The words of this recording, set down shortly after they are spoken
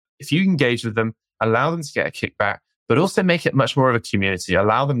if you engage with them, allow them to get a kickback, but also make it much more of a community,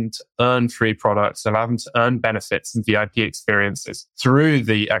 allow them to earn free products, allow them to earn benefits and VIP experiences through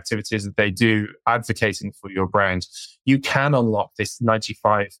the activities that they do advocating for your brand, you can unlock this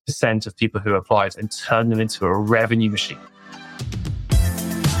 95% of people who applied and turn them into a revenue machine.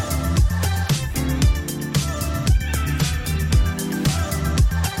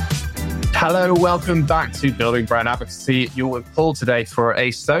 Hello, welcome back to Building Brand Advocacy. You're with Paul today for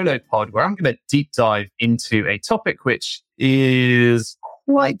a solo pod where I'm going to deep dive into a topic which is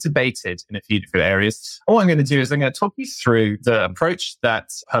quite debated in a few different areas. All I'm going to do is I'm going to talk you through the approach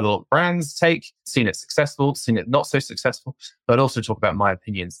that a lot of brands take, seen it successful, seen it not so successful, but also talk about my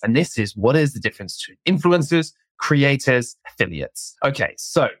opinions. And this is what is the difference between influencers, creators, affiliates. Okay,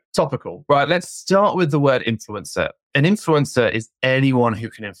 so topical. Right, let's start with the word influencer. An influencer is anyone who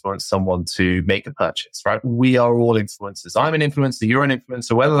can influence someone to make a purchase, right? We are all influencers. I'm an influencer, you're an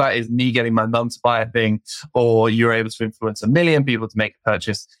influencer, whether that is me getting my mum to buy a thing or you're able to influence 1 million people to make a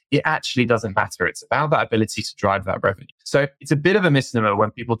purchase. It actually doesn't matter. It's about that ability to drive that revenue. So it's a bit of a misnomer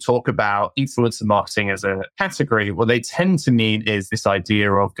when people talk about influencer marketing as a category. What they tend to mean is this idea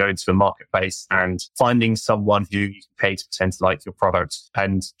of going to a marketplace and finding someone who you can pay to pretend to like your product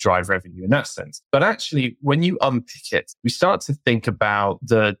and drive revenue in that sense. But actually, when you unpick it, we start to think about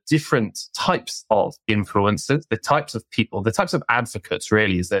the different types of influencers, the types of people, the types of advocates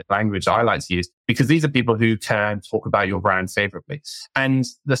really is the language I like to use, because these are people who can talk about your brand favorably. And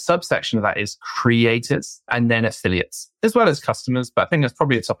the subsection of that is creators and then affiliates, as well as customers. But I think that's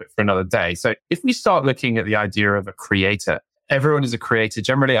probably a topic for another day. So if we start looking at the idea of a creator, everyone is a creator.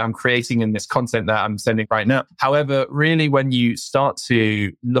 Generally, I'm creating in this content that I'm sending right now. However, really, when you start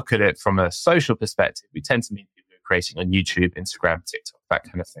to look at it from a social perspective, we tend to mean people who are creating on YouTube, Instagram, TikTok, that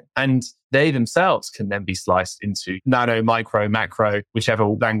kind of thing. And they themselves can then be sliced into nano, micro, macro, whichever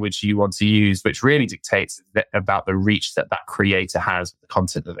language you want to use, which really dictates about the reach that that creator has with the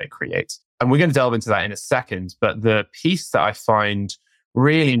content that they create. And we're going to delve into that in a second. But the piece that I find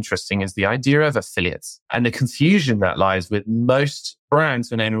really interesting is the idea of affiliates and the confusion that lies with most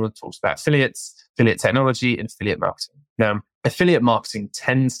brands when anyone talks about affiliates, affiliate technology, and affiliate marketing. Now, affiliate marketing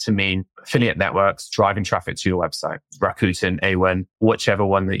tends to mean affiliate networks driving traffic to your website, Rakuten, Awen, whichever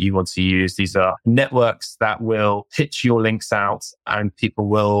one that you want to use. These are networks that will pitch your links out and people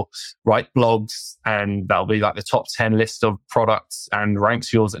will write blogs and that'll be like the top 10 list of products and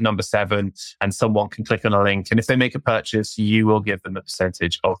ranks yours at number 7 and someone can click on a link. And if they make a purchase, you will give them a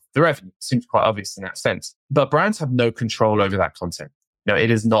percentage of the revenue. Seems quite obvious in that sense. But brands have no control over that content. No,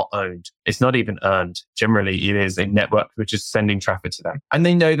 it is not owned. It's not even earned. Generally, it is a network which is sending traffic to them. And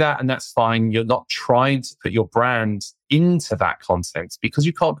they know that, and that's fine. You're not trying to put your brand into that content because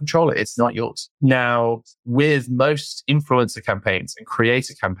you can't control it. It's not yours. Now, with most influencer campaigns and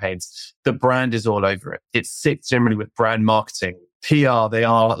creator campaigns, the brand is all over it. It sits generally with brand marketing, PR. They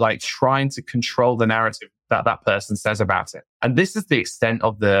are like trying to control the narrative that that person says about it. And this is the extent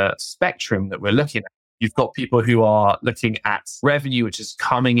of the spectrum that we're looking at. You've got people who are looking at revenue, which is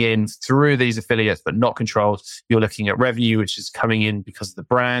coming in through these affiliates, but not controlled. You're looking at revenue, which is coming in because of the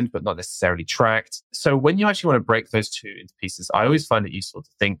brand, but not necessarily tracked. So when you actually want to break those two into pieces, I always find it useful to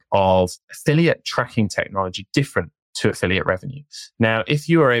think of affiliate tracking technology different to affiliate revenue. Now, if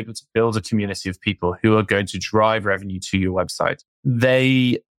you are able to build a community of people who are going to drive revenue to your website,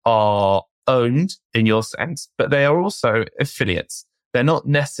 they are owned in your sense, but they are also affiliates. They're not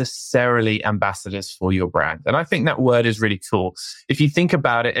necessarily ambassadors for your brand. And I think that word is really cool. If you think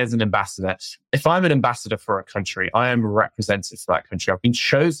about it as an ambassador, if I'm an ambassador for a country, I am representative for that country. I've been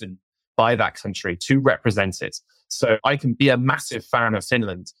chosen by that country to represent it. So I can be a massive fan of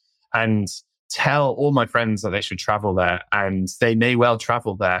Finland and tell all my friends that they should travel there, and they may well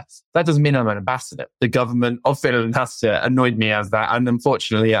travel there. That doesn't mean I'm an ambassador. The government of Finland has to anoint me as that. And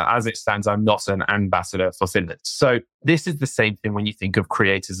unfortunately, as it stands, I'm not an ambassador for Finland. So this is the same thing when you think of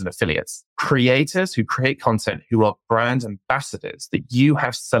creators and affiliates. Creators who create content who are brand ambassadors that you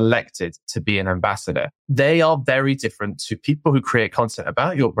have selected to be an ambassador. They are very different to people who create content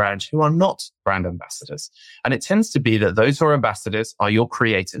about your brand who are not brand ambassadors. And it tends to be that those who are ambassadors are your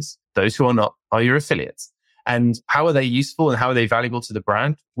creators. Those who are not are your affiliates. And how are they useful and how are they valuable to the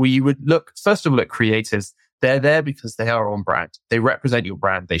brand? We would look, first of all, at creators. They're there because they are on brand. They represent your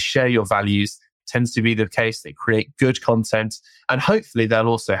brand. They share your values. Tends to be the case. They create good content. And hopefully they'll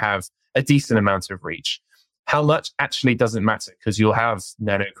also have a decent amount of reach. How much actually doesn't matter because you'll have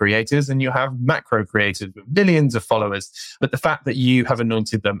nano creators and you have macro creators with millions of followers. But the fact that you have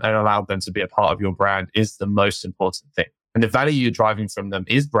anointed them and allowed them to be a part of your brand is the most important thing. And the value you're driving from them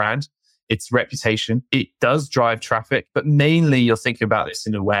is brand, It's reputation. It does drive traffic, but mainly you're thinking about this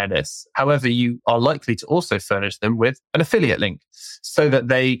in awareness. However, you are likely to also furnish them with an affiliate link so that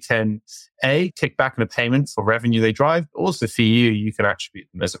they can kick back on a payment for revenue they drive. But also for you, you can attribute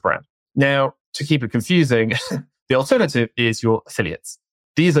them as a brand. Now, to keep it confusing, the alternative is your affiliates.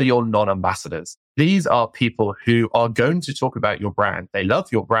 These are your non-ambassadors. These are people who are going to talk about your brand. They love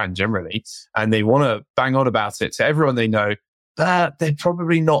your brand generally, and they want to bang on about it to everyone they know, but they're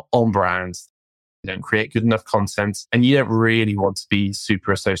probably not on brand. They don't create good enough content, and you don't really want to be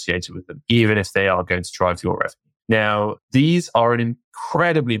super associated with them, even if they are going to drive your revenue. Now, these are an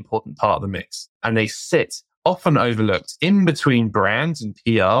incredibly important part of the mix, and they sit often overlooked in between brands and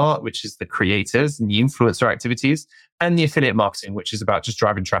PR, which is the creators and the influencer activities, and the affiliate marketing, which is about just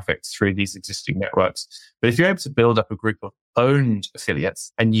driving traffic through these existing networks. But if you're able to build up a group of owned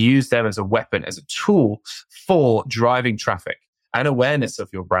affiliates and use them as a weapon, as a tool for driving traffic and awareness of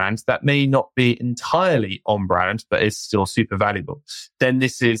your brand that may not be entirely on brand, but is still super valuable, then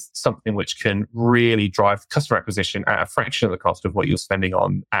this is something which can really drive customer acquisition at a fraction of the cost of what you're spending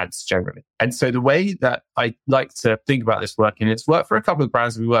on ads generally. And so the way that I like to think about this working, it's worked for a couple of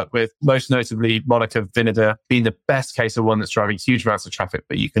brands we work with, most notably Monica Vinader being the best case of one that's driving huge amounts of traffic,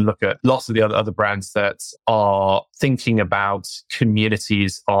 but you can look at lots of the other brands that are thinking about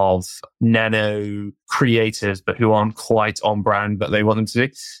communities of nano creators, but who aren't quite on brand, but they want them to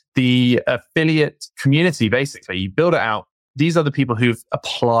be. The affiliate community, basically, you build it out. These are the people who've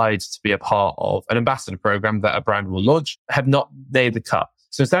applied to be a part of an ambassador program that a brand will launch, have not made the cut.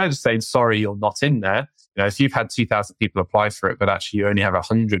 So instead of just saying, sorry, you're not in there, if you've had 2,000 people apply for it, but actually you only have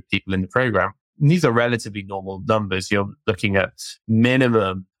 100 people in the program, these are relatively normal numbers. You're looking at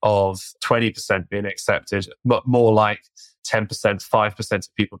minimum of 20% being accepted, but more like 10%, 5%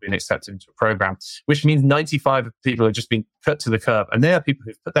 of people being accepted into a program, which means 95 of people are just being put to the curb. And they are people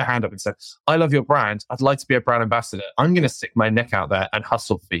who've put their hand up and said, I love your brand. I'd like to be a brand ambassador. I'm going to stick my neck out there and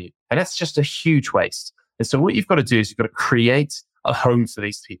hustle for you. And that's just a huge waste. And so what you've got to do is you've got to create a home for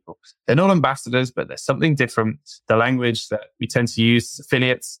these people. They're not ambassadors, but there's something different. The language that we tend to use is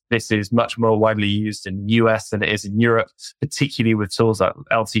affiliates. This is much more widely used in the US than it is in Europe, particularly with tools like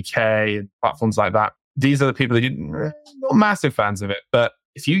LTK and platforms like that. These are the people that you're not massive fans of it, but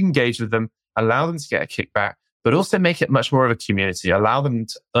if you engage with them, allow them to get a kickback, but also make it much more of a community. Allow them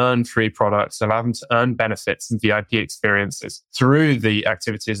to earn free products, allow them to earn benefits and VIP experiences through the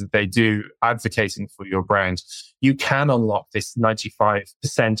activities that they do advocating for your brand. You can unlock this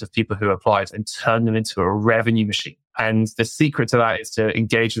 95% of people who applied and turn them into a revenue machine. And the secret to that is to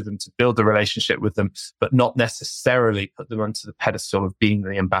engage with them, to build the relationship with them, but not necessarily put them onto the pedestal of being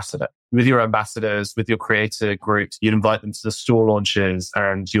the ambassador. With your ambassadors, with your creator group, you'd invite them to the store launches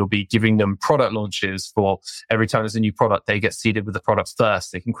and you'll be giving them product launches for every time there's a new product, they get seeded with the product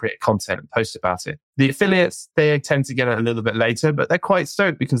first. They can create content and post about it. The affiliates, they tend to get it a little bit later, but they're quite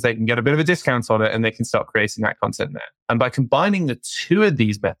stoked because they can get a bit of a discount on it and they can start creating that content there. And by combining the two of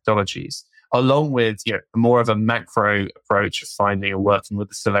these methodologies, along with more of a macro approach of finding and working with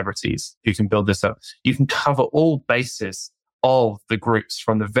the celebrities who can build this up, you can cover all bases of the groups,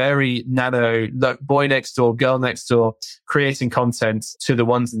 from the very nano boy next door, girl next door, creating content, to the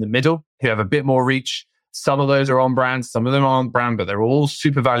ones in the middle who have a bit more reach. Some of those are on brand, some of them are on brand, but they're all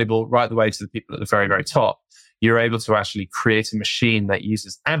super valuable, right the way to the people at the very, very top. You're able to actually create a machine that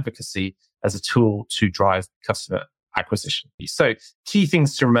uses advocacy as a tool to drive customer acquisition. So key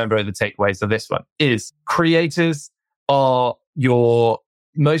things to remember, the takeaways of this one is creators are your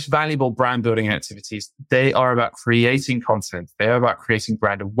most valuable brand building activities. They are about creating content. They are about creating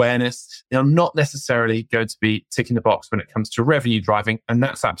brand awareness. They are not necessarily going to be ticking the box when it comes to revenue driving, and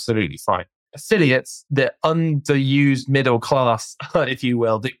that's absolutely fine. Affiliates, the underused middle class, if you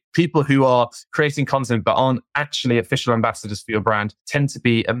will, the people who are creating content but aren't actually official ambassadors for your brand, tend to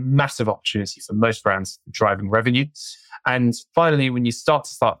be a massive opportunity for most brands driving revenue. And finally, when you start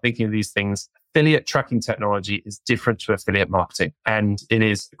thinking of these things, affiliate tracking technology is different to affiliate marketing. And it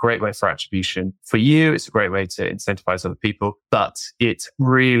is a great way for attribution for you. It's a great way to incentivize other people, but it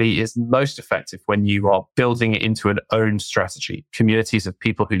really is most effective when you are building it into an own strategy. Communities of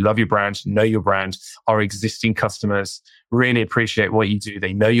people who love your brand, know your brand, are existing customers, really appreciate what you do.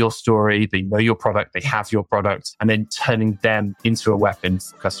 They know your story, they know your product, they have your product, and then turning them into a weapon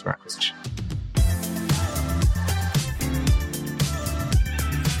for customer acquisition.